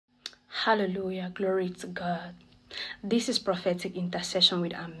Hallelujah. Glory to God. This is prophetic intercession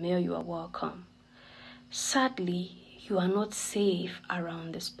with Amel. You are welcome. Sadly, you are not safe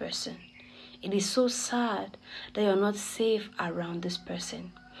around this person. It is so sad that you're not safe around this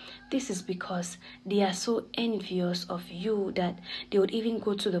person. This is because they are so envious of you that they would even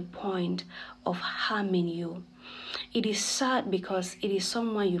go to the point of harming you. It is sad because it is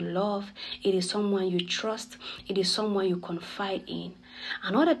someone you love, it is someone you trust, it is someone you confide in.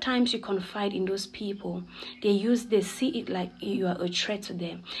 And other times you confide in those people, they see it like you are a threat to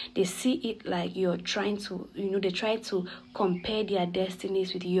them. They see it like you're trying to, they try to compare their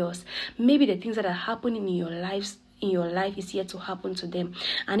destinies with yours. Maybe the things that are happening in your life is yet to happen to them.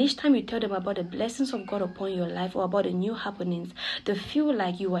 And each time you tell them about the blessings of God upon your life or about the new happenings, they feel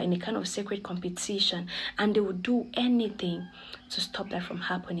like you are in a kind of sacred competition and they will do anything to stop that from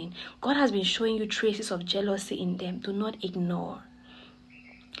happening. God has been showing you traces of jealousy in them. Do not ignore.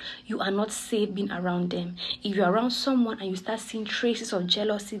 You are not safe being around them. If you're around someone and you start seeing traces of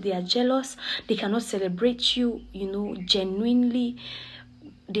jealousy, they are jealous, they cannot celebrate you, genuinely.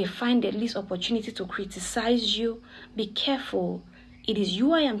 They find the least opportunity to criticize you. Be careful. It is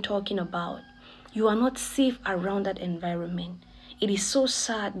you I am talking about. You are not safe around that environment. It is so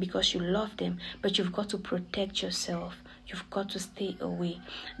sad because you love them, but you've got to protect yourself. You've got to stay away.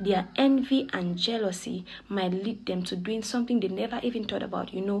 Their envy and jealousy might lead them to doing something they never even thought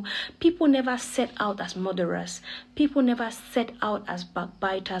about. People never set out as murderers. People never set out as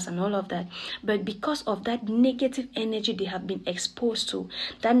backbiters and all of that. But because of that negative energy they have been exposed to,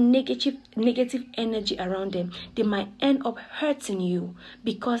 that negative energy around them, they might end up hurting you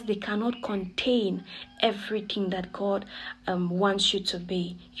because they cannot contain everything that God wants you to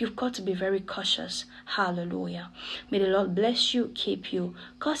be. You've got to be very cautious. Hallelujah. May the Lord bless you, keep you,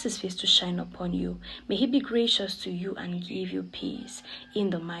 cause his face to shine upon you. May he be gracious to you and give you peace. In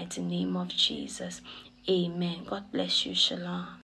the mighty name of Jesus. Amen. God bless you. Shalom.